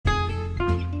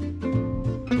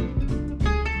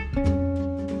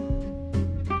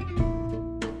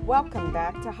Welcome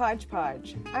back to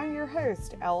Hodgepodge. I'm your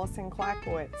host, Allison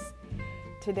Clackowitz.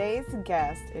 Today's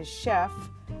guest is Chef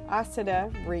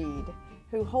Asada Reed,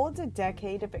 who holds a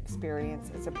decade of experience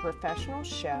as a professional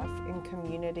chef and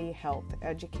community health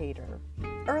educator.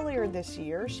 Earlier this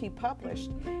year, she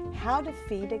published How to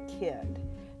Feed a Kid,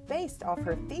 based off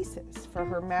her thesis for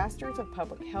her Master's of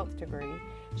Public Health degree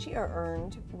she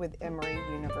earned with Emory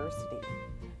University.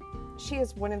 She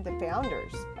is one of the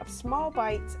founders of Small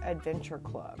Bites Adventure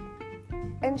Club,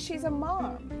 and she's a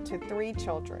mom to 3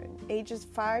 children, ages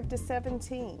 5 to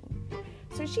 17.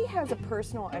 So she has a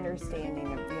personal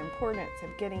understanding of the importance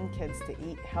of getting kids to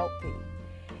eat healthy.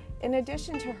 In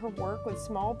addition to her work with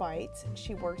Small Bites,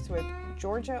 she works with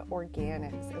Georgia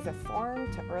Organics as a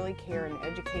farm to early care and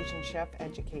education chef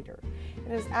educator,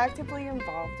 and is actively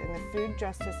involved in the food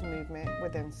justice movement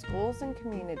within schools and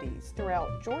communities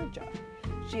throughout Georgia.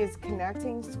 She is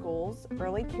connecting schools,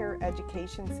 early care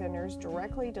education centers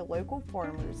directly to local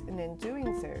farmers, and in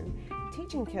doing so,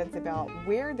 teaching kids about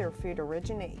where their food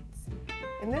originates.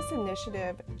 In this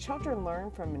initiative, children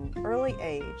learn from an early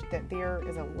age that there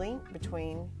is a link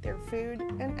between their food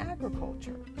and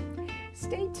agriculture.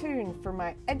 Stay tuned for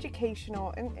my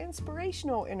educational and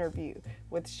inspirational interview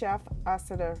with Chef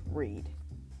Asada Reed.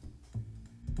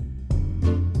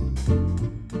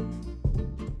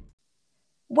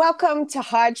 Welcome to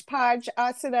Hodgepodge,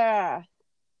 Asada.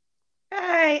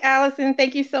 Hi, Allison.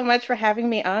 Thank you so much for having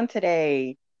me on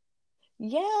today.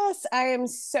 Yes, I am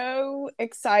so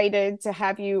excited to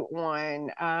have you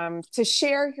on to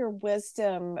share your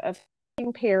wisdom of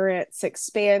helping parents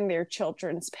expand their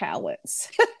children's palates.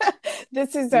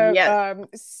 This is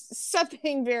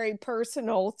something very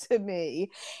personal to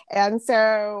me. And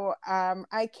so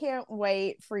I can't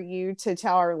wait for you to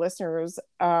tell our listeners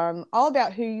all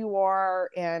about who you are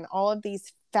and all of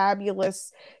these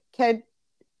fabulous kid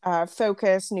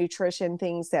focus nutrition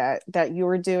things that you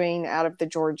were doing out of the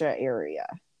Georgia area.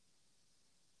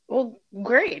 Well,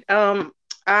 great.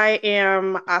 I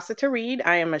am Asada Reed.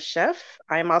 I am a chef.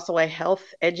 I am also a health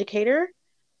educator.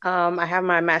 I have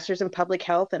my master's in public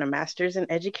health and a master's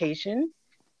in education.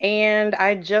 And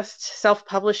I just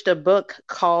self-published a book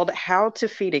called How to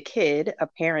Feed a Kid, a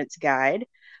Parent's Guide,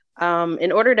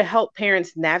 in order to help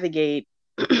parents navigate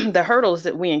the hurdles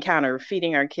that we encounter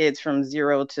feeding our kids from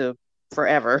 0 to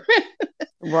forever.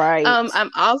 Right.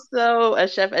 I'm also a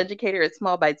chef educator at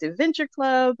Small Bites Adventure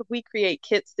Club. We create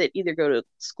kits that either go to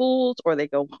schools or they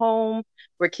go home,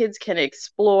 where kids can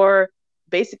explore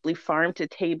basically farm to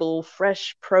table,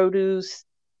 fresh produce,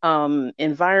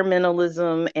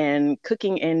 environmentalism, and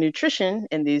cooking and nutrition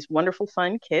in these wonderful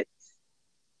fun kits.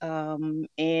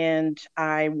 And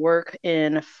I work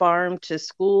in farm to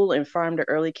school and farm to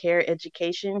early care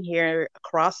education here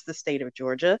across the state of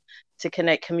Georgia to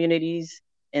connect communities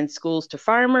and schools to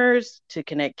farmers, to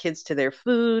connect kids to their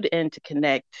food, and to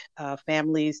connect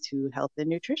families to health and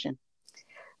nutrition.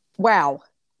 Wow,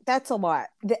 that's a lot.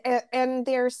 And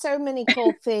there's so many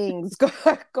cool things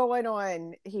going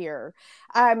on here.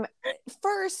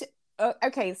 First,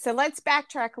 okay, so let's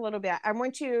backtrack a little bit. I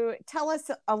want you to tell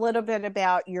us a little bit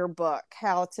about your book,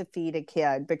 How to Feed a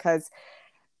Kid, because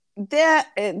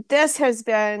this has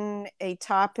been a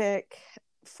topic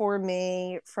for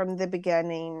me from the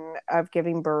beginning of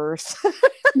giving birth.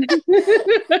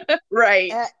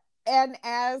 Right. And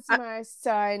as my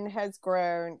son has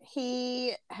grown,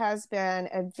 he has been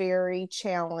a very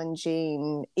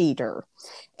challenging eater.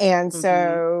 And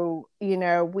so, you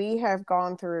know, we have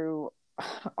gone through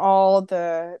all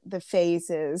the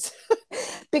phases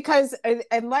because,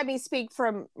 and let me speak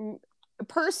from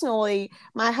personally,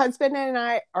 my husband and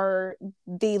I are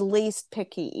the least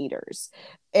picky eaters.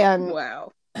 And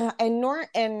wow.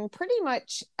 And pretty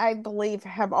much, I believe,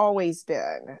 have always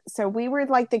been. So we were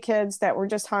like the kids that were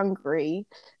just hungry.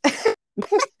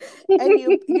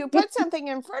 And you put something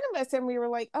in front of us and we were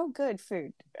like, oh, good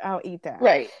food. I'll eat that.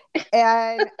 Right.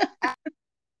 And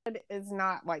it is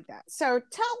not like that. So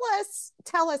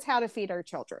tell us how to feed our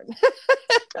children.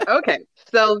 Okay.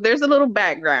 So there's a little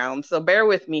background. So bear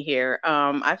with me here.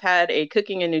 I've had a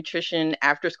cooking and nutrition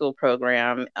after school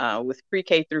program with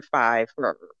pre-K through 5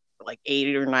 for like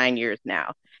 8 or 9 years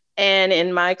now. And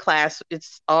in my class,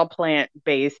 it's all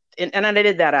plant-based. And I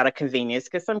did that out of convenience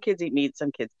because some kids eat meat,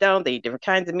 some kids don't. They eat different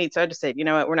kinds of meat. So I just said, you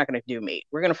know what, we're not going to do meat.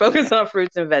 We're going to focus on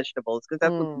fruits and vegetables because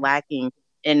that's what's lacking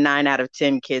in 9 out of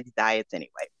 10 kids' diets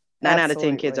anyway. 9 out of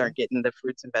 10 kids aren't getting the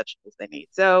fruits and vegetables they need.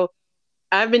 So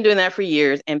I've been doing that for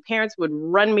years, and parents would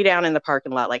run me down in the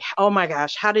parking lot like, oh my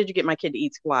gosh, how did you get my kid to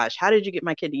eat squash? How did you get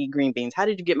my kid to eat green beans? How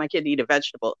did you get my kid to eat a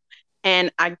vegetable?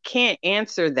 And I can't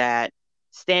answer that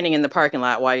standing in the parking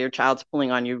lot while your child's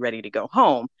pulling on you ready to go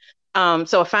home.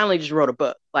 So I finally just wrote a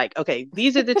book. Like, okay,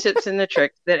 these are the tips and the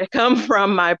tricks that come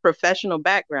from my professional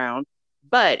background,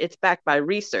 but it's backed by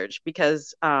research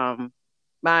because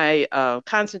my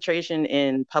concentration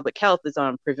in public health is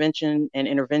on prevention and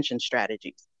intervention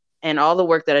strategies. And all the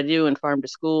work that I do in Farm to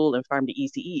School and Farm to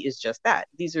ECE is just that.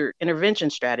 These are intervention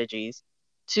strategies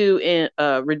to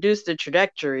reduce the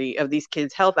trajectory of these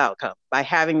kids' health outcomes by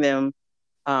having them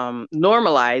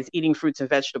normalize eating fruits and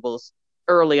vegetables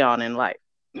early on in life.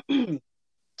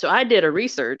 So I did a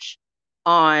research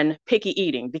on picky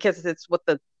eating because it's what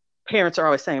the parents are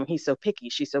always saying. He's so picky,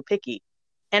 she's so picky.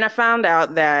 And I found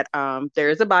out that there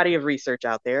is a body of research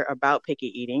out there about picky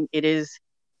eating. It is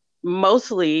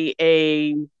mostly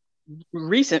a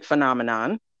recent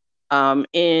phenomenon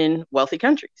in wealthy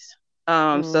countries.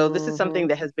 So this is something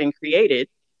that has been created.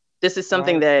 This is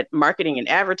something that marketing and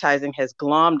advertising has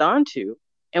glommed onto.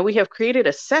 And we have created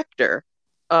a sector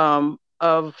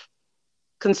of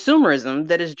consumerism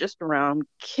that is just around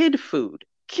kid food.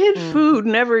 Kid food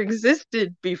never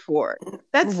existed before.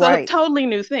 That's a totally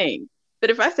new thing. But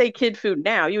if I say kid food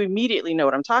now, you immediately know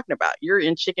what I'm talking about. You're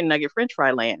in chicken nugget French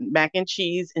fry land, mac and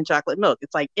cheese and chocolate milk.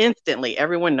 It's like instantly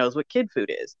everyone knows what kid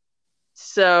food is.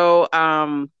 So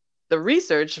the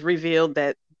research revealed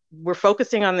that we're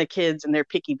focusing on the kids and their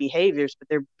picky behaviors, but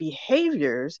their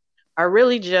behaviors are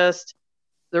really just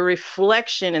the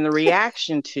reflection and the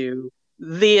reaction to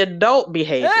the adult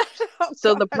behaviors.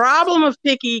 So the problem of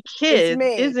picky kids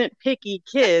isn't picky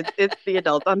kids, it's the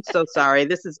adults. I'm so sorry.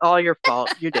 This is all your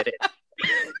fault. You did it.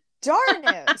 Darn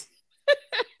it.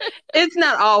 It's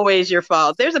not always your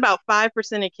fault. There's about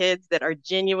 5% of kids that are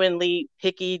genuinely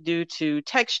picky due to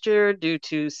texture, due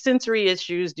to sensory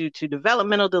issues, due to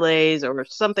developmental delays, or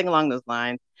something along those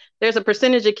lines. There's a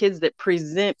percentage of kids that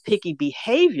present picky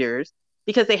behaviors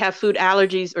because they have food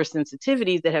allergies or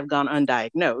sensitivities that have gone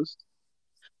undiagnosed.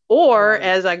 Or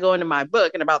as I go into my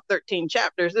book in about 13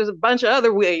 chapters, there's a bunch of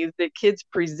other ways that kids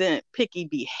present picky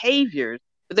behaviors,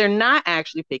 but they're not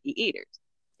actually picky eaters.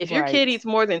 If your kid eats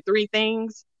more than 3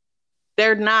 things,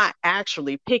 they're not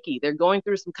actually picky. They're going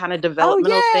through some kind of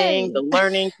developmental thing, the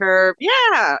learning curve.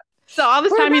 Yeah. So all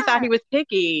this time he thought he was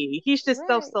picky. He's just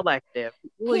self-selective.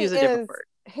 We'll use a different word.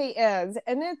 He is.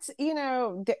 And it's,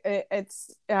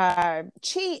 it's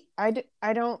cheese. I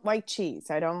don't like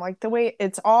cheese. I don't like the way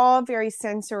it's all very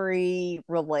sensory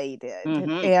related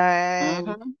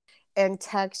and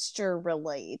texture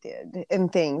related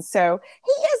and things. So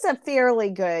he is a fairly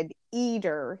good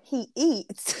eater. He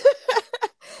eats.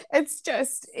 It's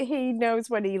just he knows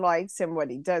what he likes and what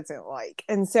he doesn't like.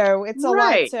 And so it's a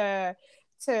lot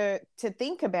to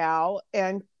think about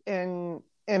and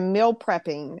meal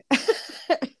prepping.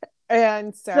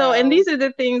 And these are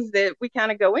the things that we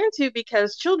kind of go into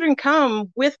because children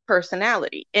come with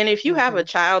personality. And if you have a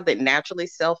child that naturally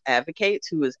self-advocates,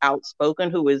 who is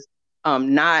outspoken, who is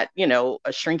not,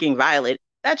 a shrinking violet,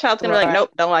 that child's gonna be like,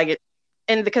 nope, don't like it.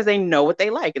 And because they know what they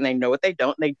like and they know what they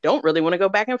don't, and they don't really want to go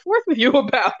back and forth with you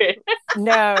about it.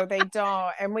 No, they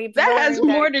don't. And that has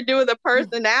more to do with a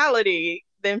personality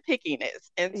than pickiness.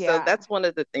 And so that's one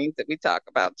of the things that we talk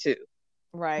about too.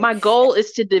 Right. My goal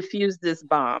is to diffuse this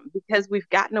bomb because we've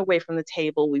gotten away from the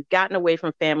table. We've gotten away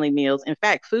from family meals. In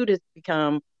fact, food has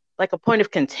become like a point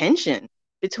of contention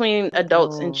between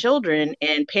adults and children,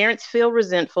 and parents feel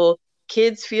resentful.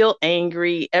 Kids feel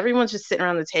angry. Everyone's just sitting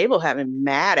around the table having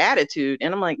mad attitude.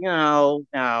 And I'm like, no,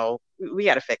 we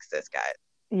got to fix this, guys.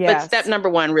 Yes. But step number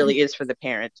 1 really is for the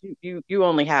parents. You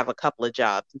only have a couple of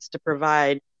jobs. It's to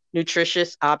provide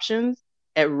nutritious options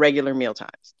at regular meal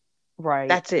times. Right.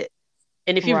 That's it.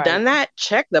 And if you've done that,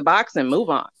 check the box and move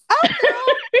on. Oh,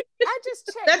 no. I just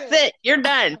checked That's it. You're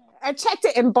done. I checked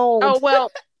it in bold. Oh, well.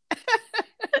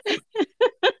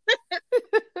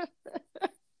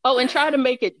 Oh, and try to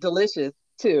make it delicious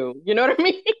too. You know what I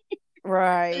mean?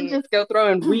 Right. And just go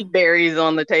throwing wheat berries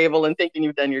on the table and thinking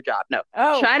you've done your job. No.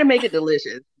 Try to make it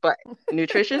delicious, but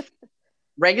nutritious,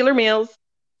 regular meals,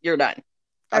 you're done.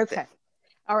 That's okay. It.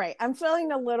 All right. I'm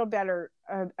feeling a little better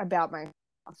about myself.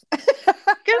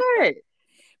 Good.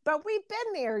 But we've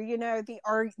been there,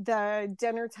 the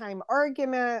dinner time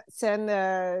arguments and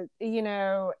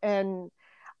and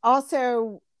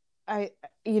also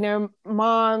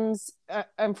moms,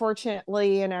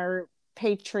 unfortunately, in our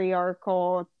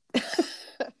patriarchal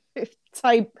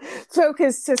type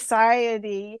focused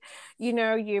society,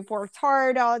 you've worked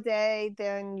hard all day,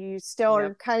 then you still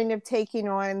are kind of taking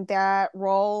on that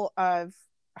role of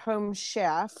home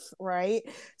chef, right?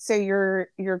 So you're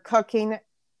cooking,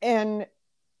 and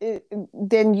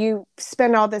then you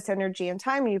spend all this energy and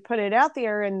time, you put it out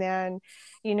there, and then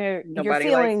your Nobody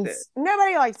likes it. feelings,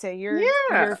 nobody likes it. Your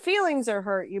Yeah. feelings are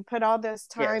hurt. You put all this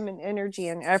Yes. time and energy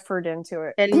and effort into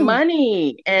it. And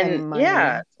money. And And money.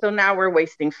 yeah, so now we're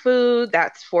wasting food.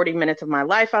 That's 40 minutes of my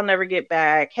life I'll never get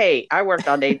back. Hey, I worked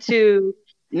all day too.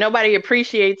 Nobody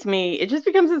appreciates me. It just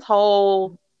becomes this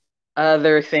whole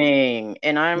other thing.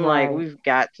 And I'm like, Right. we've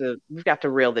got to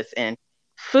reel this in.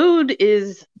 Food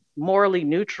is morally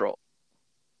neutral.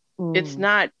 It's Mm.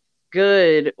 not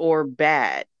good or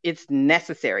bad. It's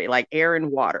necessary, like air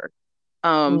and water.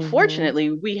 Hmm.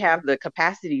 Fortunately, we have the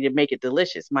capacity to make it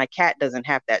delicious. My cat doesn't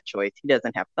have that choice. He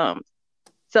doesn't have thumbs.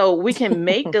 So we can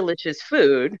make delicious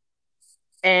food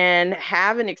and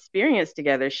have an experience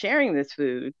together sharing this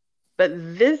food. But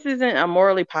this isn't a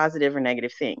morally positive or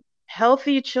negative thing.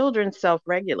 Healthy children self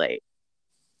regulate.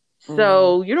 Mm.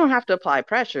 So you don't have to apply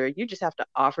pressure. You just have to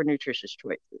offer nutritious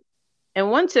choices. And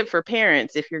one tip for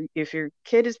parents, if your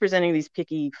kid is presenting these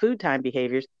picky food time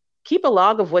behaviors, keep a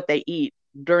log of what they eat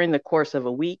during the course of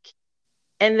a week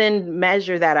and then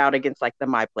measure that out against like the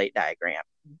My Plate diagram.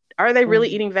 Are they really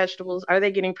Mm. eating vegetables? Are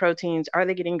they getting proteins? Are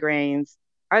they getting grains?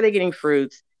 Are they getting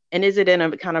fruits? And is it in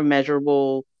a kind of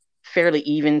measurable, fairly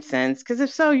even sense? Because if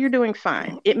so, you're doing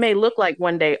fine. It may look like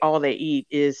one day all they eat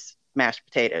is mashed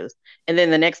potatoes, and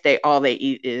then the next day all they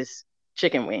eat is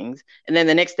chicken wings, and then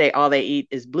the next day all they eat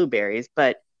is blueberries.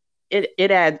 But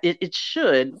it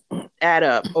should add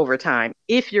up over time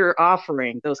if you're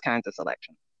offering those kinds of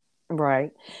selections.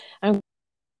 Right. And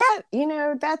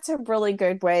that's a really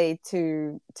good way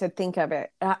to think of it.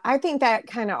 I think that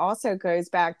kind of also goes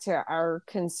back to our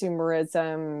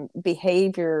consumerism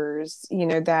behaviors,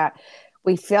 that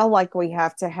we feel like we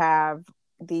have to have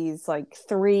these like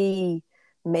three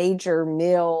major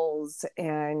meals,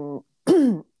 and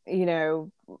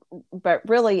but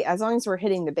really, as long as we're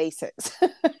hitting the basics,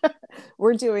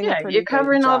 we're doing a Yeah, you're pretty good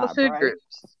covering all the job, food right?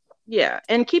 groups. Yeah,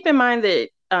 and keep in mind that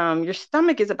your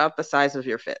stomach is about the size of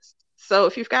your fist. So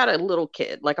if you've got a little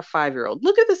kid, like a 5-year-old,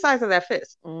 look at the size of that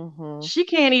fist. Mm-hmm. She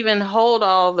can't even hold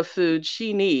all the food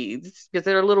she needs because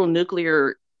they're little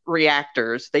nuclear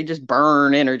reactors. They just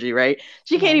burn energy, right?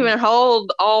 She can't Right. even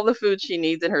hold all the food she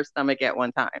needs in her stomach at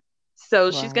one time. So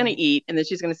she's going to Right. eat and then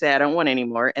she's going to say, I don't want any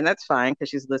more. And that's fine because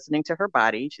she's listening to her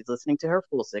body. She's listening to her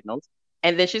fuel signals.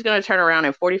 And then she's going to turn around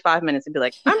in 45 minutes and be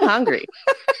like, I'm hungry.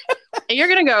 And you're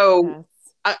going to go,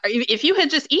 Yes. if you had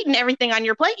just eaten everything on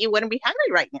your plate, you wouldn't be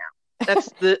hungry right now. That's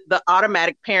the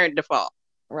automatic parent default.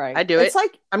 I Right. do It's it.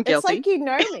 like I'm it's guilty.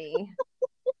 like me.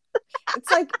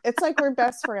 It's like we're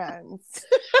best friends.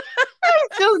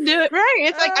 Still do it, right?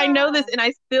 It's like I know this Ah, and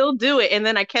I still do it. And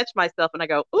then I catch myself and I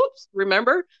go, oops,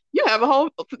 remember, you have a whole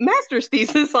master's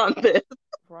thesis on this.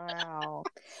 wow.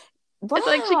 It's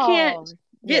like she can't Wow.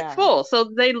 get Yeah. full.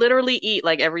 So they literally eat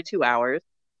like every 2 hours.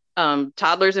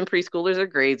 Toddlers and preschoolers are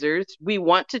grazers. We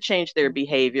want to change their Mhm.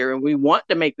 behavior and we want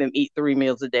to make them eat 3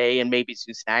 meals a day and maybe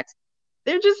two snacks.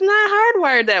 They're just not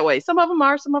hardwired that way. Some of them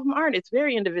are, some of them aren't. It's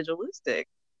very individualistic,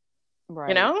 you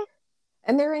Right. know?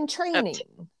 And they're in Uh, training,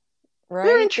 they're in right?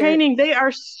 They're training. They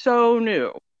are so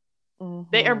new.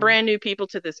 They are hmm brand new people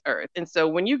to this earth. And so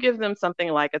when you give them something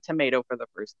like a tomato for the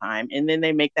first time and then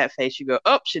they make that face, you go,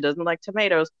 oh, she doesn't like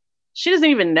tomatoes. She doesn't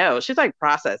even know. She's like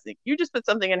processing. You just put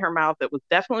something in her mouth that was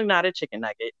definitely not a chicken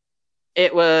nugget.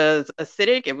 It was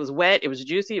acidic, it was wet, it was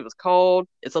juicy, it was cold,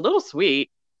 it's a little sweet.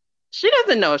 She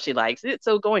doesn't know if she likes it.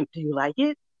 So going, do you like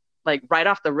it? Like right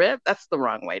off the rip, that's the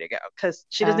wrong way to go because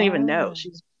she doesn't even know. ah,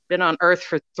 She's been on earth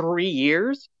for 3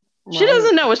 years. She right.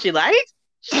 doesn't know what she likes.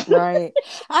 Right.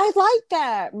 I like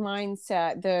that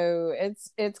mindset though.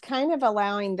 It's kind of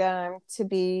allowing them to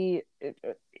be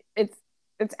it's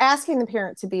it's asking the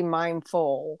parent to be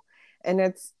mindful, and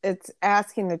it's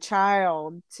asking the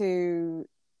child to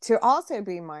also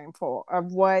be mindful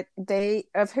of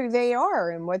who they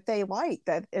are and what they like,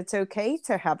 that it's okay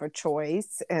to have a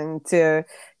choice and to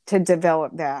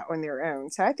develop that on their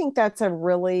own. So I think that's a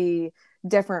really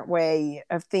different way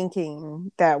of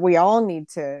thinking that we all need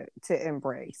to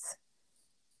embrace.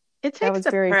 It That takes was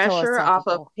the very pressure off of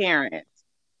philosophical. parents.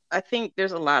 I think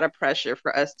there's a lot of pressure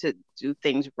for us to do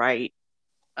things right.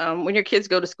 When your kids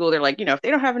go to school, they're like, if they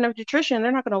don't have enough nutrition,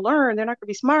 they're not going to learn. They're not going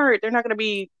to be smart. They're not going to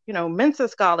be, Mensa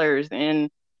scholars.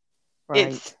 And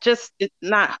Right. it's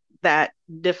not that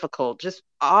difficult. Just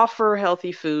offer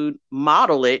healthy food,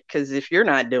 model it, because if you're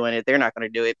not doing it, they're not going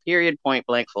to do it. Period, point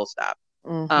blank, full stop.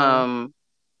 Mm-hmm. Um,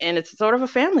 and it's sort of a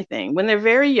family thing. When they're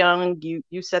very young,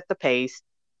 you set the pace.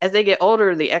 As they get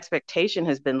older, the expectation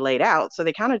has been laid out, so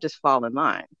they kind of just fall in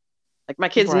line. Like my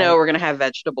kids know Right. we're gonna have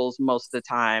vegetables most of the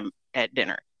time at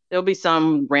dinner. There'll be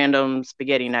some random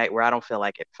spaghetti night where I don't feel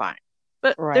like it. Fine.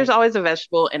 But there's Right. always a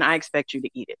vegetable, and I expect you to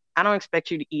eat it. I don't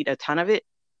expect you to eat a ton of it,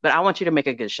 but I want you to make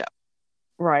a good show.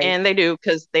 Right. And they do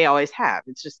because they always have.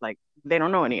 It's just like they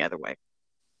don't know any other way.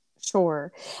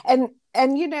 Sure. And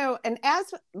and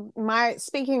as my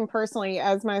speaking personally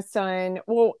as my son,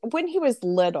 well, when he was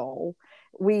little,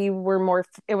 we were more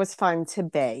it was fun to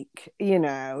bake,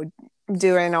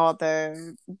 doing all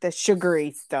the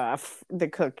sugary stuff, the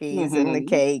cookies and the Hmm.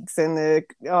 cakes and the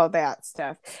all that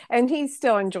stuff. And he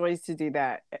still enjoys to do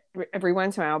that every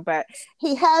once in a while, but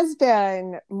he has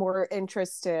been more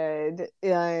interested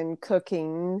in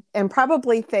cooking, and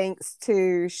probably thanks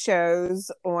to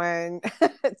shows on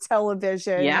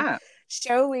television Yeah.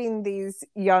 showing these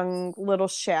young little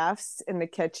chefs in the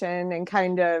kitchen and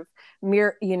kind of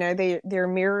they're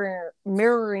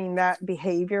mirroring that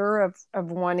behavior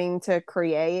of wanting to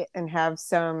create and have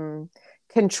some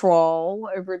control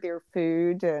over their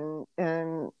food,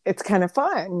 and it's kind of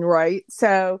fun, right?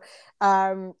 So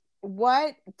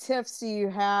what tips do you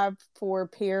have for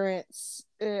parents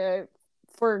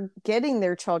for getting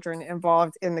their children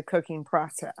involved in the cooking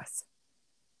process?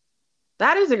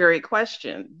 That is a great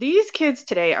question. These kids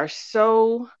today are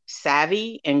so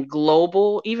savvy and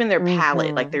global, even their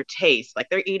palate, like Mm-hmm. their taste, like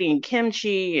they're eating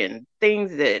kimchi and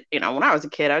things that, when I was a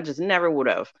kid, I just never would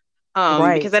have, because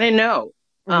Right. I didn't know.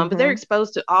 But they're Mm-hmm.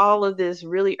 exposed to all of this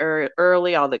really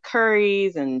early, all the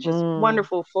curries and just Mm.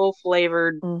 wonderful, full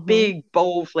flavored, Mm-hmm. big,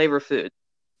 bold flavor food.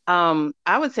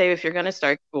 I would say if you're going to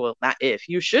start, well, not if,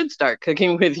 you should start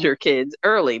cooking with your kids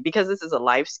early because this is a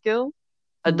life skill.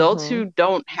 Adults Mm-hmm. who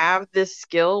don't have this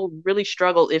skill really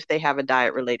struggle if they have a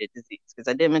diet related disease. Because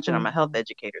I did mention I'm a health Mm-hmm.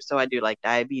 educator, so I do like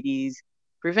diabetes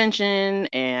prevention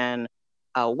and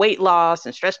weight loss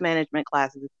and stress management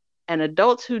classes. And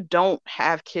adults who don't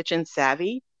have kitchen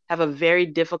savvy have a very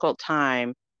difficult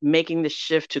time making the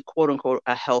shift to quote unquote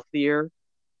a healthier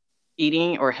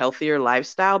eating or healthier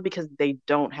lifestyle because they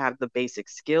don't have the basic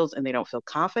skills and they don't feel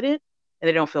confident and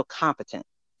they don't feel competent.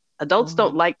 Adults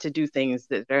don't Mm-hmm. like to do things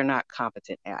that they're not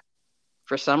competent at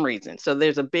for some reason. So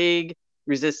there's a big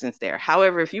resistance there.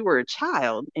 However, if you were a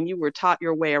child and you were taught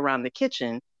your way around the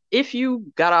kitchen, if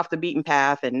you got off the beaten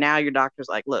path and now your doctor's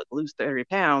like, look, lose 30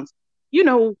 pounds, you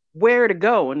know where to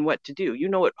go and what to do. You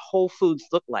know what whole foods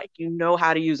look like. You know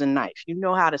how to use a knife. You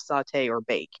know how to saute or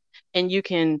bake, and you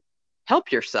can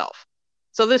help yourself.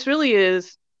 So this really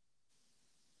is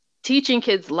teaching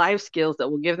kids life skills that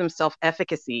will give them self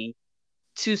efficacy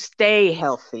to stay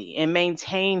healthy and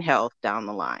maintain health down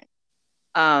the line.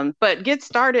 But get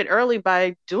started early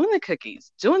by doing the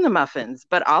cookies, doing the muffins,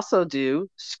 but also do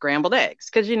scrambled eggs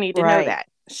because you need to know Right. that.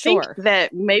 Think Sure.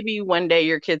 that maybe one day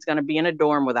your kid's going to be in a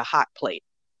dorm with a hot plate.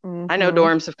 I know Mm-hmm.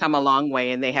 dorms have come a long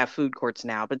way and they have food courts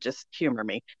now, but just humor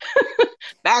me.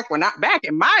 Back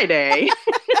in my day,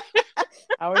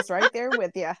 I was right there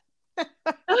with you.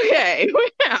 okay,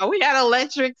 we had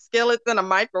electric skillets and a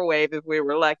microwave if we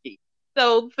were lucky.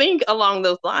 So think along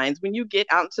those lines. When you get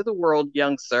out into the world,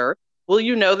 young sir, will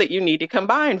you know that you need to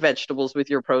combine vegetables with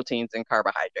your proteins and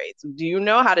carbohydrates? Do you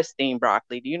know how to steam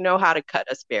broccoli? Do you know how to cut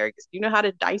asparagus? Do you know how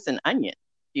to dice an onion?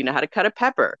 Do you know how to cut a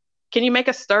pepper? Can you make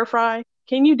a stir fry?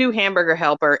 Can you do hamburger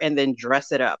helper and then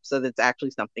dress it up so that's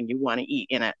actually something you want to eat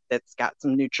in it that's got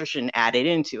some nutrition added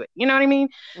into it? You know what I mean?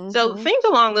 So Mm-hmm. think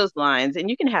along those lines, and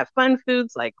you can have fun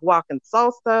foods like guac and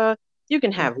salsa. You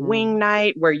can have Mm-hmm. wing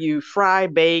night where you fry,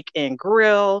 bake, and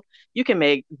grill. You can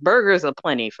make burgers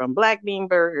aplenty from black bean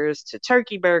burgers to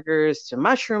turkey burgers to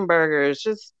mushroom burgers.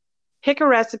 Just pick a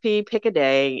recipe, pick a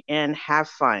day, and have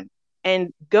fun.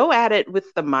 And go at it with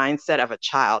the mindset of a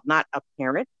child, not a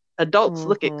parent. Adults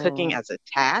look at cooking Mm-hmm. as a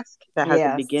task that has a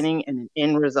Yes. beginning and an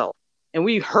end result. And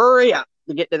we hurry up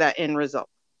to get to that end result.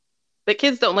 But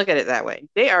kids don't look at it that way.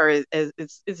 They are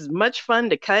it's as much fun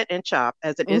to cut and chop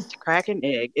as it is to crack an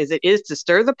egg, as it is to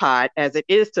stir the pot, as it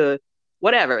is to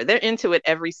whatever. They're into it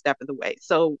every step of the way.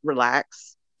 So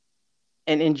relax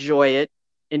and enjoy it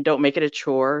and don't make it a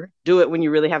chore. Do it when you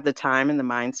really have the time and the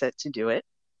mindset to do it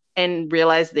and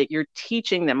realize that you're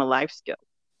teaching them a life skill.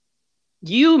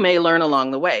 You may learn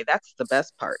along the way. That's the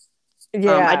best part.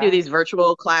 I do Yeah. these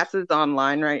virtual classes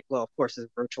online, right? Well, of course,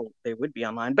 it's virtual. They would be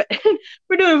online, but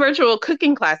we're doing virtual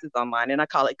cooking classes online, and I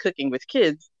call it cooking with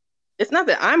kids. It's not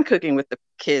that I'm cooking with the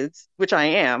kids, which I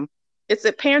am. It's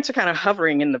that parents are kind of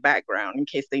hovering in the background in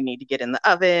case they need to get in the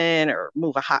oven or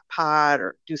move a hot pot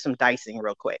or do some dicing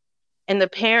real quick. And the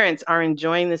parents are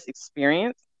enjoying this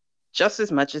experience just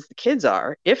as much as the kids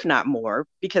are, if not more,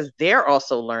 because they're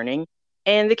also learning.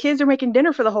 And the kids are making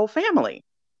dinner for the whole family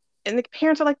and the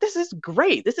parents are like, this is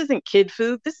great. This isn't kid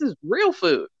food. This is real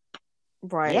food.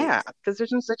 Right. Yeah, because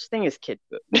there's no such thing as kid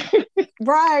food.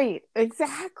 Right,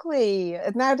 exactly.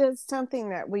 And that is something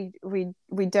that we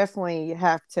definitely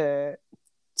have to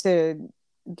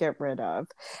get rid of.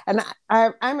 And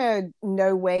I'm a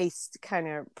no waste kind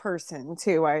of person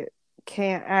too.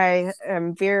 I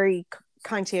am very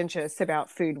conscientious about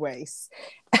food waste.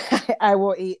 I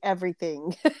will eat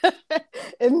everything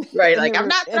Right, like I'm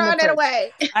not in the throwing it fridge.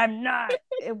 away. I'm not.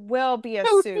 It will be a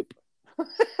soup.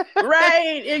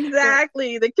 Right,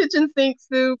 exactly. The kitchen sink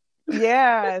soup.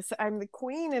 Yes, I'm the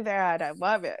queen of that. I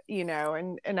love it,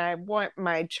 and I want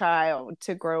my child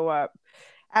to grow up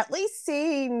at least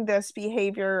seeing this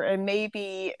behavior and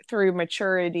maybe through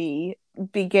maturity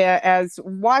begin as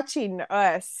watching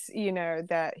us,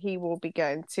 that he will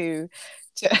begin to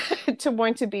to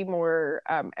want to be more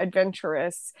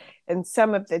adventurous in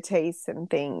some of the tastes and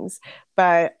things.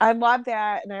 But I love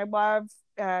that, and I love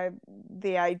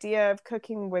the idea of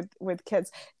cooking with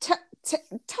kids. T-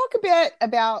 Talk a bit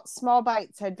about Small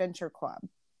Bites Adventure Club.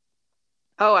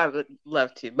 Oh, I would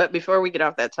love to. But before we get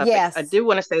off that topic, I Yes. do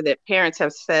want to say that parents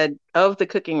have said of the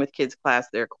Cooking with Kids class,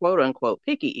 they're quote unquote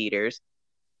picky eaters,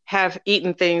 have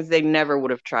eaten things they never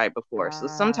would have tried before. So Uh,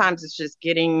 sometimes it's just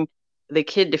getting the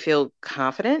kid to feel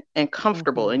confident and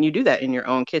comfortable. mhm. And you do that in your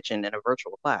own kitchen in a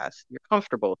virtual class. You're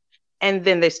comfortable. And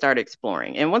then they start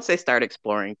exploring. And once they start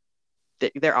exploring,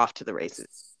 they're off to the races.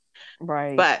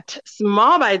 Right. But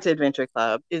Small Bites Adventure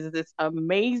Club is this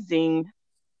amazing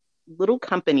little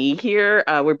company here.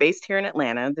 We're based here in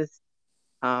Atlanta, this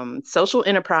social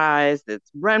enterprise that's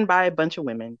run by a bunch of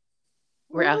women.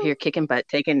 We're out Ooh. here kicking butt,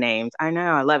 taking names. I know,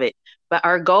 I love it. But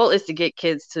our goal is to get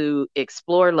kids to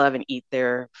explore, love, and eat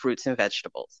their fruits and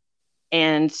vegetables.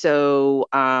 And so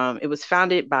it was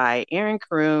founded by Aaron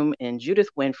Karoom and Judith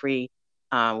Winfrey.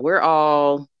 We're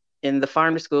all in the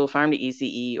farm to school, farm to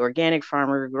ECE, organic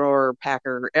farmer, grower,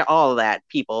 packer, all of that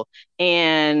people.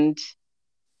 And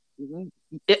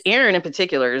Aaron in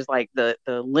particular is like the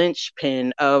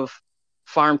linchpin of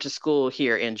farm to school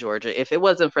here in Georgia. If it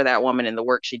wasn't for that woman and the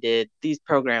work she did, these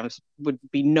programs would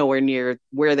be nowhere near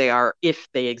where they are if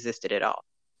they existed at all.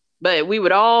 But we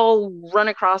would all run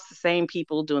across the same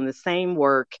people doing the same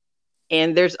work,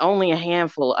 and there's only a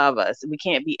handful of us. We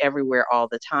can't be everywhere all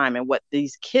the time. And what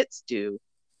these kits do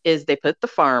is they put the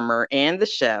farmer and the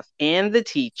chef and the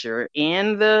teacher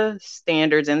and the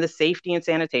standards and the safety and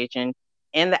sanitation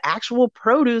and the actual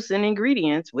produce and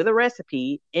ingredients with a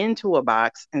recipe into a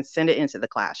box and send it into the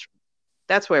classroom.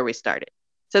 That's where we started.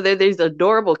 So there are these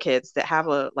adorable kits that have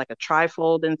a like a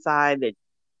trifold inside that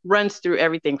runs through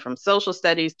everything from social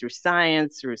studies through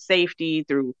science through safety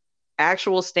through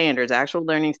actual standards, actual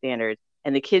learning standards,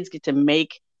 and the kids get to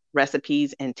make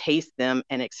recipes and taste them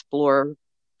and explore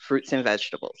fruits and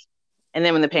vegetables. And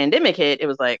then when the pandemic hit, it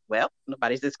was like, well,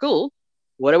 nobody's at school.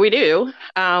 What do we do?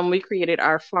 We created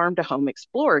our Farm to Home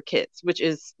Explorer kits, which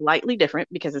is slightly different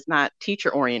because it's not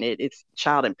teacher oriented, it's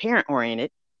child and parent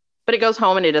oriented, but it goes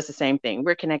home and it does the same thing.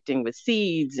 We're connecting with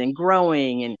seeds and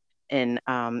growing and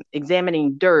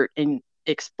examining dirt and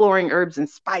exploring herbs and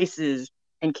spices.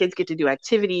 And kids get to do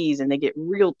activities and they get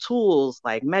real tools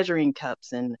like measuring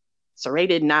cups and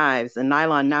serrated knives and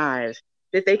nylon knives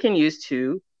that they can use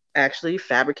to actually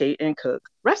fabricate and cook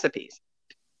recipes.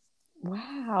 The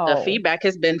Wow. feedback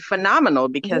has been phenomenal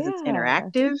because it's Yeah.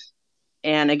 interactive.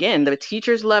 And again, the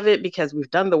teachers love it because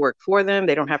we've done the work for them.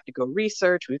 They don't have to go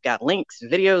research. We've got links,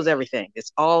 videos, everything.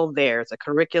 It's all there. It's a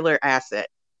curricular asset.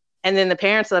 And then the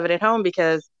parents love it at home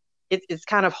because it's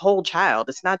kind of whole child.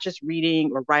 It's not just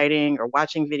reading or writing or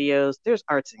watching videos. There's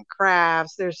arts and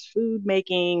crafts, there's food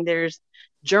making, there's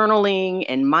journaling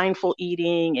and mindful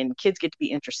eating, and kids get to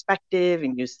be introspective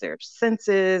and use their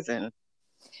senses. And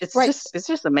Right. it's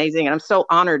just amazing. And I'm so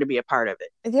honored to be a part of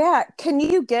it. Yeah. Can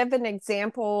you give an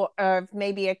example of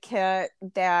maybe a kit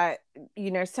that,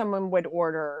 someone would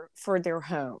order for their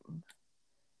home?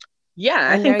 Yeah,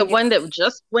 I I know think the you. one that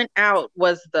just went out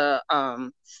was the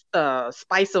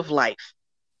spice of life.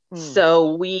 Mm,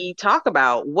 So we talk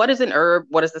about what is an herb,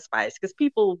 what is a spice, because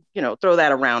people, throw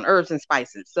that around, herbs and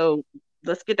spices. So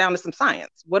let's get down to some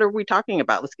science. What are we talking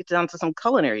about? Let's get down to some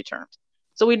culinary terms.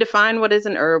 So we define what is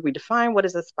an herb, we define what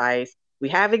is a spice, we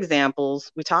have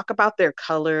examples, we talk about their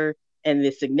color and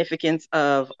the significance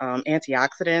of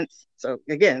antioxidants. So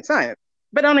again, science,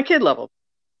 but on a kid level.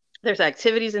 There's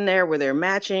activities in there where they're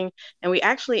matching, and we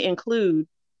actually include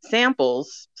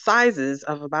samples, sizes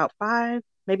of about five,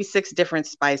 maybe six different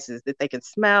spices that they can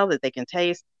smell, that they can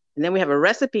taste. And then we have a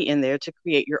recipe in there to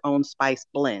create your own spice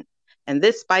blend. And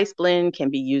this spice blend can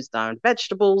be used on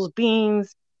vegetables,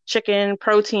 beans, chicken,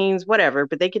 proteins, whatever,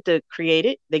 but they get to create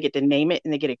it, they get to name it,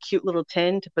 and they get a cute little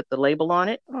tin to put the label on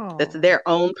it. That's oh, their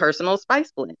own personal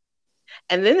spice blend.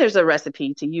 And then there's a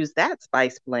recipe to use that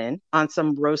spice blend on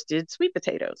some roasted sweet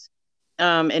potatoes.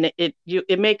 And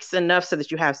it makes enough so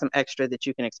that you have some extra that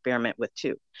you can experiment with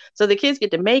too. So the kids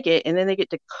get to make it, and then they get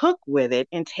to cook with it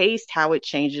and taste how it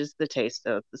changes the taste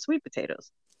of the sweet potatoes.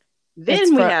 It's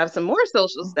Then we for have some more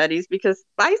social studies because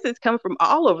spices come from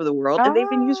all over the world and they've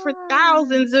been used for ah.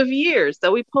 thousands of years.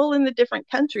 So we pull in the different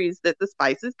countries that the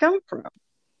spices come from.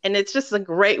 And it's just a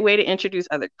great way to introduce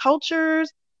other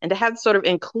cultures and to have sort of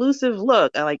inclusive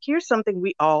look. Like, here's something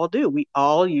we all do. We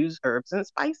all use herbs and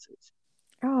spices.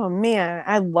 Oh man,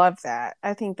 I love that.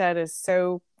 I think that is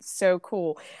so so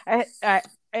cool. I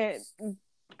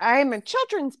I'm a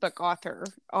children's book author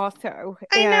also,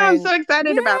 I know, I'm and so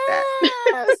excited about that.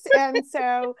 yes, and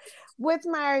so with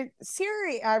my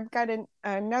series, I've got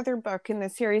another book in the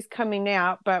series coming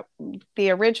out, but the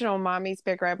original Mommy's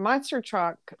Big Red Monster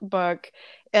Truck book,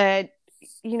 it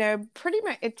pretty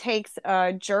much it takes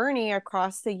a journey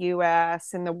across the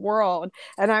US and the world.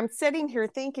 And I'm sitting here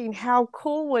thinking, how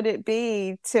cool would it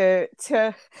be to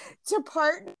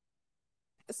partner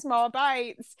Small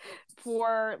Bites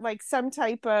for like some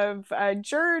type of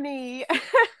journey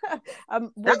That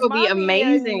with would be mommy and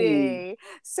amazing. me.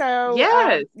 So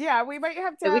Yes. yeah, we might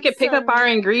have to That we have could pick up our some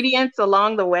ingredients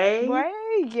along the way. way.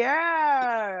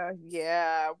 Yeah,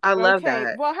 yeah. I love Okay,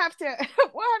 that. we'll have to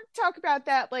we'll have to talk about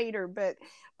that later. But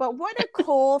what a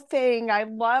cool thing! I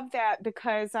love that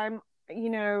because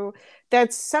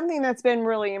that's something that's been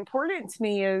really important to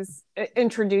me is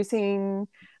introducing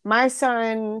my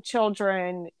son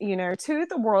children to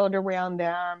the world around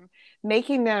them,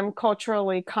 making them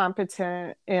culturally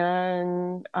competent,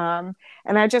 and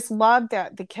I just love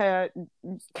that the kid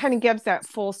kind of gives that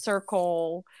full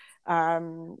circle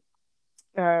um,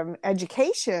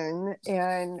 education,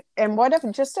 and what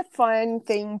a just a fun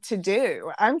thing to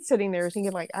do. I'm sitting there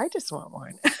thinking like I just want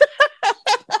one.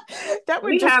 That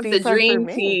would We just have be the fun for dream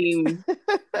me. team.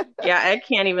 Yeah, I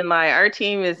can't even lie. Our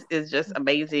team is just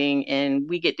amazing, and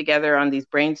we get together on these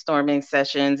brainstorming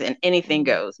sessions, and anything Mm.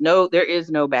 goes. No, there is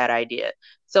no bad idea.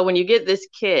 So when you get this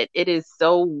kit, it is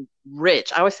so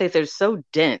rich. I always say they're so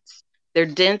dense. They're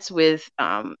dense with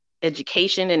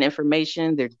education and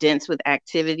information. They're dense with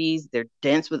activities. They're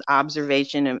dense with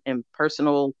observation and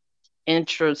personal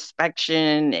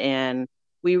introspection, and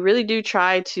we really do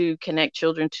try to connect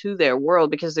children to their world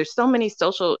because there's so many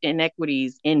social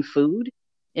inequities in food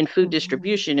Mhm.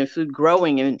 distribution and food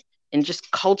growing and just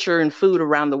culture and food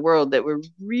around the world that we're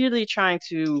really trying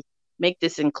to make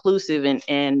this inclusive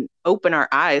and open our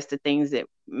eyes to things that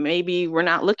maybe we're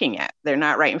not looking at. They're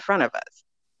not right in front of us,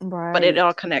 but it Right.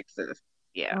 all connects us.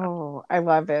 Yeah. Oh, I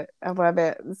love it. I love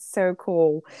it. It's so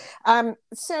cool.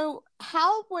 So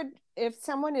how would if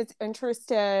someone is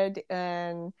interested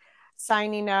in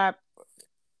signing up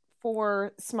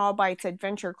for Small Bites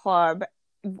Adventure Club,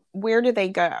 where do they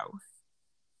go?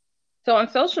 So on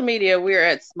social media, we're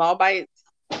at Small Bites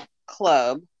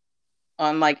Club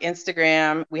on like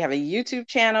Instagram. We have a YouTube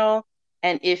channel.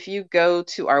 And if you go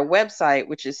to our website,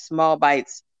 which is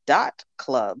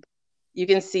smallbites.club, you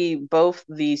can see both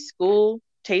the school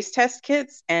taste test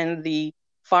kits and the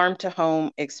farm to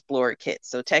home explorer kits.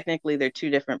 So technically they're two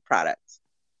different products.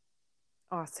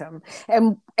 Awesome.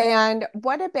 And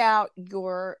what about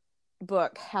your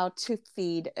book, How to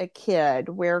Feed a Kid?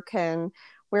 Where can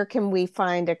we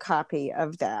find a copy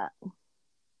of that?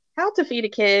 How to Feed a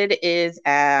Kid is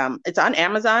it's on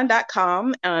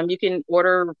Amazon.com. You can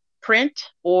order print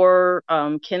or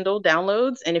Kindle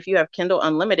downloads, and if you have Kindle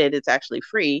Unlimited, it's actually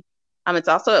free. It's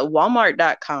also at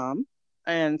Walmart.com,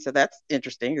 and so that's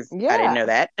interesting because I didn't know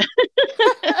Yeah.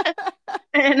 that.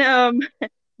 And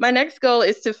my next goal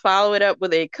is to follow it up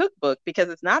with a cookbook because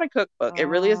it's not a cookbook. It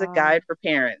really is a uh, guide for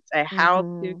parents, a how-to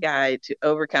mhm. guide to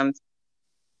overcome.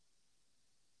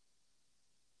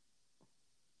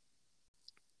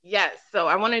 Yes, so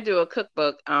I want to do a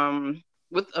cookbook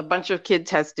with a bunch of kid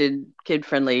tested, kid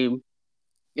friendly,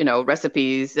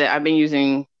 recipes that I've been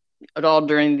using at all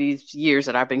during these years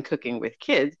that I've been cooking with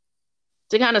kids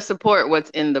to kind of support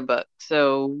what's in the book.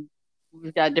 So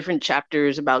we've got different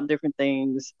chapters about different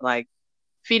things like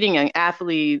feeding young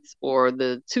athletes or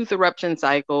the tooth eruption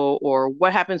cycle or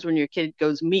what happens when your kid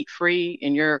goes meat free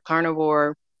and you're a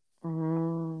carnivore.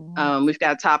 Mm. We've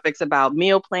got topics about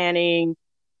meal planning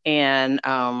and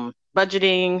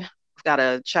budgeting. We've got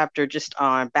a chapter just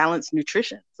on balanced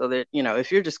nutrition so that,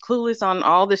 if you're just clueless on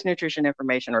all this nutrition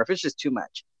information or if it's just too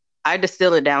much, I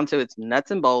distill it down to its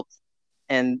nuts and bolts.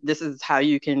 And this is how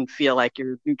you can feel like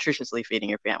you're nutritiously feeding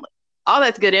your family. All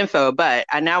that's good info, but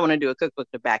I now want to do a cookbook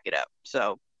to back it up.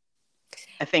 So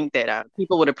I think that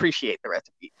people would appreciate the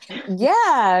recipe.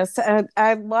 Yes,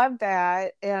 I love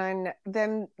that. And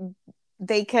then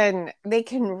they can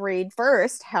read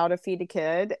first how to feed a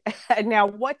kid and now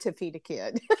what to feed a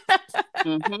kid.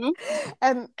 Mm-hmm.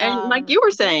 And And like you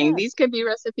were saying, yes, these could be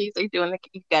recipes you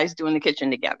guys do in the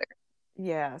kitchen together.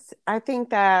 yes, I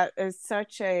think that is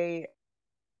such a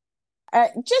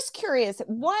just curious,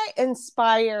 what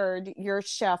inspired your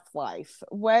chef life?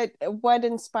 What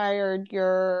inspired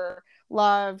your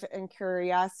love and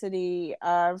curiosity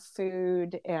of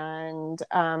food, and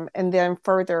then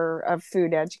further of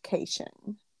food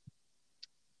education?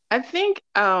 I think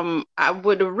I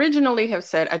would originally have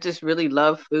said I just really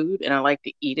love food and I like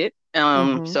to eat it.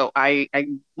 Mm-hmm. So I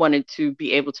wanted to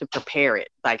be able to prepare it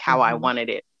like how I Mm-hmm. wanted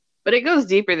it. But it goes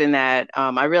deeper than that.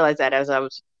 I realized that as I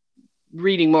was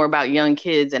reading more about young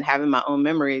kids and having my own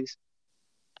memories,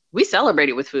 we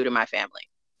celebrated with food in my family.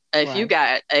 If you Right.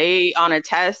 got A on a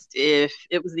test, if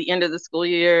it was the end of the school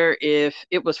year, if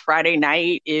it was Friday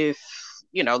night, if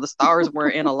the stars were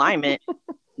in alignment,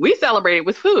 we celebrated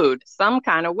with food some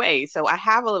kind of way. So I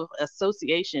have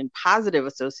positive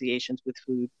associations with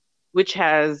food, which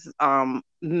has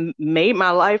made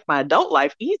my adult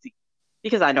life easy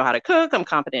because I know how to cook. I'm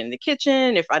confident in the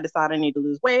kitchen. If I decide I need to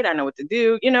lose weight, I know what to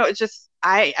do. It's just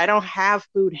I don't have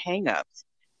food hangups.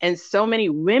 And so many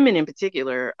women in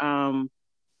particular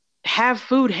have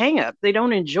food hangups. They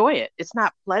don't enjoy it. It's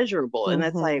not pleasurable. And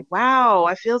it's Mm-hmm. like, wow,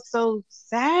 I feel so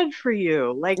sad for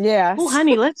you. Like, oh Yes.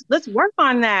 honey, let's work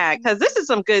on that because this is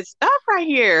some good stuff right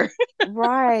here.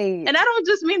 Right. And I don't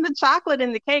just mean the chocolate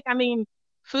and the cake. I mean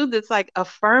food that's like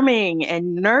affirming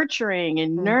and nurturing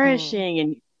and Mm-hmm. nourishing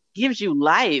and gives you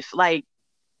life. Like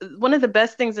one of the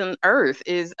best things on earth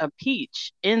is a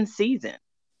peach in season.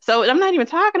 So I'm not even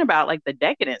talking about like the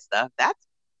decadent stuff. That's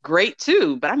great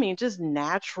too. But I mean, just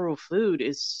natural food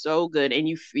is so good and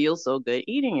you feel so good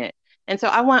eating it. And so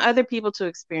I want other people to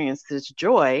experience this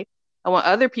joy. I want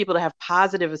other people to have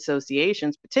positive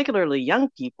associations, particularly young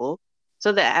people,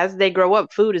 so that as they grow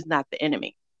up, food is not the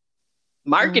enemy.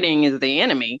 Marketing is the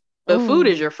enemy, but food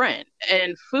is Mm-hmm. your friend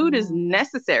and food is Mm-hmm.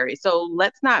 necessary. So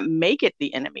let's not make it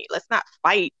the enemy. Let's not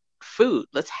fight food.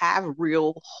 Let's have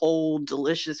real, whole,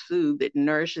 delicious food that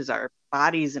nourishes our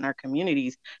bodies and our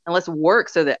communities. And let's work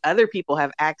so that other people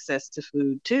have access to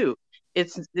food too.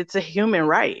 It's a human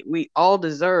right. We all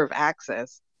deserve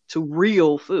access to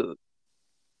real food.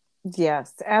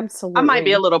 Yes, I might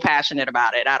be a absolutely. little passionate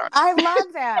about it. I don't I know.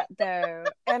 love that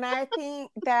though. And I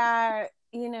think that,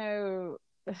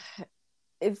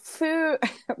 if food,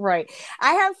 right.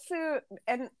 I have food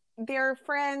and there are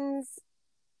friends.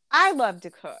 I love to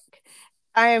cook.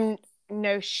 I am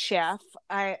no chef.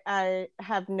 I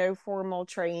have no formal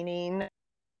training.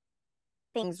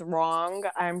 Things wrong,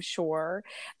 I'm sure.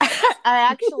 I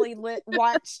actually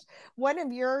watched one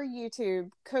of your YouTube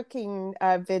cooking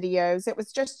videos. It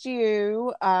was just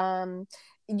you.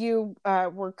 You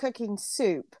were cooking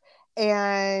soup,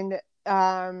 and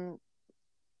um,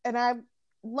 and I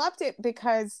loved it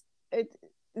because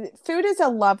food is a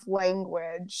love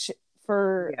language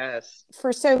for Yes.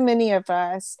 so many of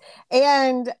us,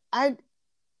 and I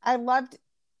loved.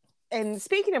 And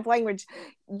speaking of language,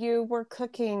 you were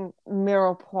cooking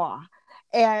mirepoix,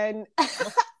 and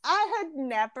I had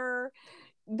never.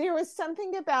 There was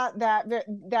something about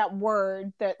that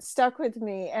word that stuck with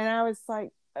me, and I was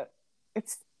like,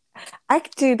 "It's I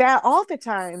could do that all the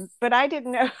time," but I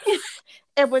didn't know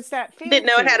it was that Didn't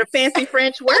know it had fancy. a fancy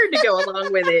French word to go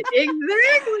along with it. And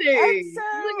Exactly. so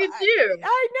Look at you.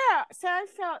 I know. So I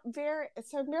felt very.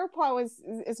 So mirepoix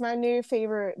is my new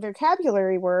favorite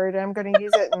vocabulary word. I'm going to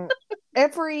use it in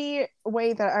every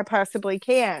way that I possibly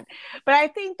can. But I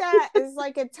think that is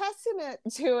like a testament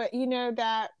to it.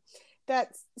 That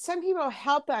some people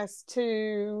help us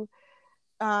to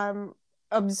um,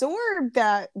 absorb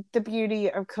that the beauty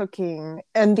of cooking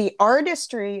and the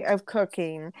artistry of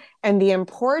cooking and the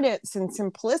importance and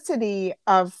simplicity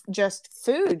of just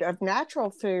food, of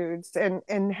natural foods,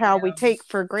 and how we Yeah. take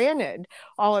for granted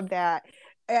all of that.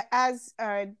 As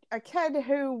a kid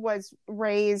who was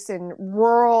raised in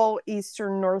rural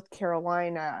eastern North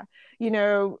Carolina,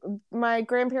 my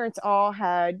grandparents all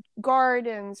had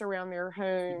gardens around their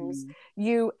homes. Mhm.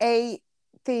 You ate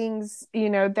things,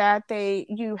 that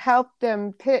you help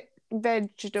them pick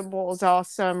vegetables all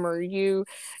summer.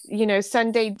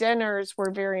 Sunday dinners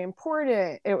were very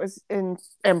important. It was and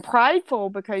prideful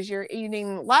because you're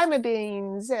eating lima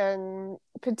beans and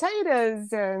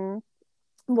potatoes and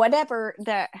whatever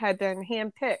that had been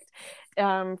handpicked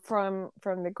from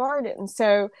the garden.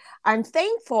 So I'm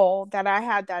thankful that I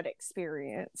had that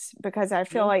experience because I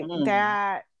feel like Mhm.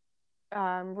 that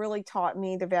really taught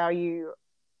me the value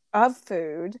of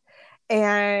food,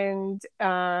 and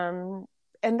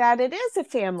and that it is a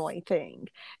family thing.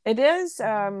 It is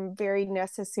very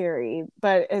necessary,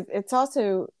 but it's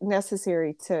also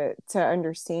necessary to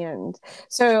understand.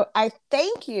 So I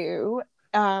thank you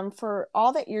for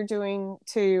all that you're doing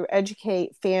to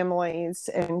educate families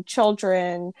and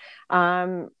children.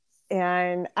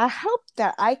 And I hope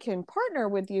that I can partner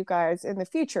with you guys in the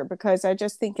future, because I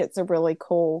just think it's a really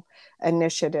cool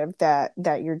initiative that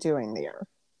you're doing there.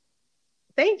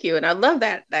 Thank you. And I love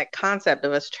that concept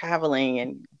of us traveling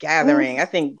and Mm. gathering. I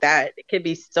think that it could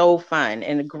be so fun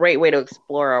and a great way to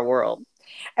explore our world.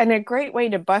 And a great way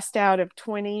to bust out of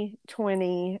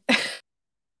 2020,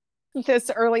 this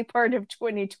early part of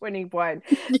 2021.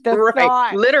 The Right.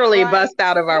 thought, Literally right? bust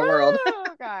out of our world.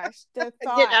 Oh gosh, the Get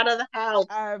thought out of the house.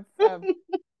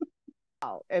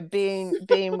 of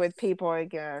being with people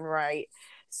again, right?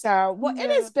 So, well, it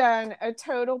Yeah. has been a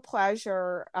total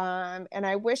pleasure, and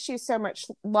I wish you so much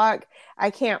luck. I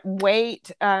can't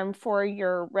wait for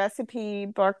your recipe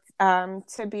book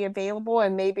to be available,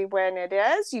 and maybe when it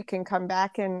is, you can come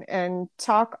back and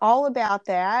talk all about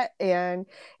that, and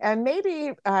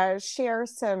maybe share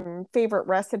some favorite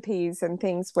recipes and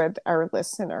things with our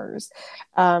listeners.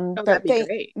 Oh, that'd But be thank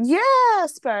great.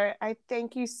 Yes, but I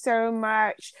thank you so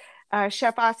much,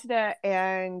 Chef Asada,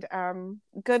 and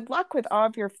good luck with all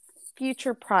of your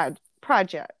future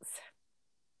projects.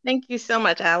 Thank you so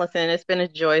much, Allison. It's been a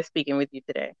joy speaking with you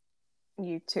today.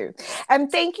 You too. And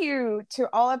thank you to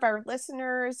all of our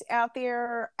listeners out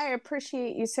there. I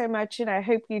appreciate you so much, and I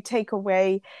hope you take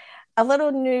away a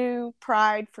little new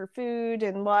pride for food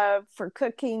and love for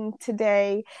cooking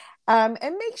today. And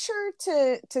make sure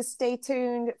to stay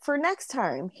tuned for next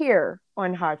time here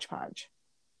on Hodgepodge.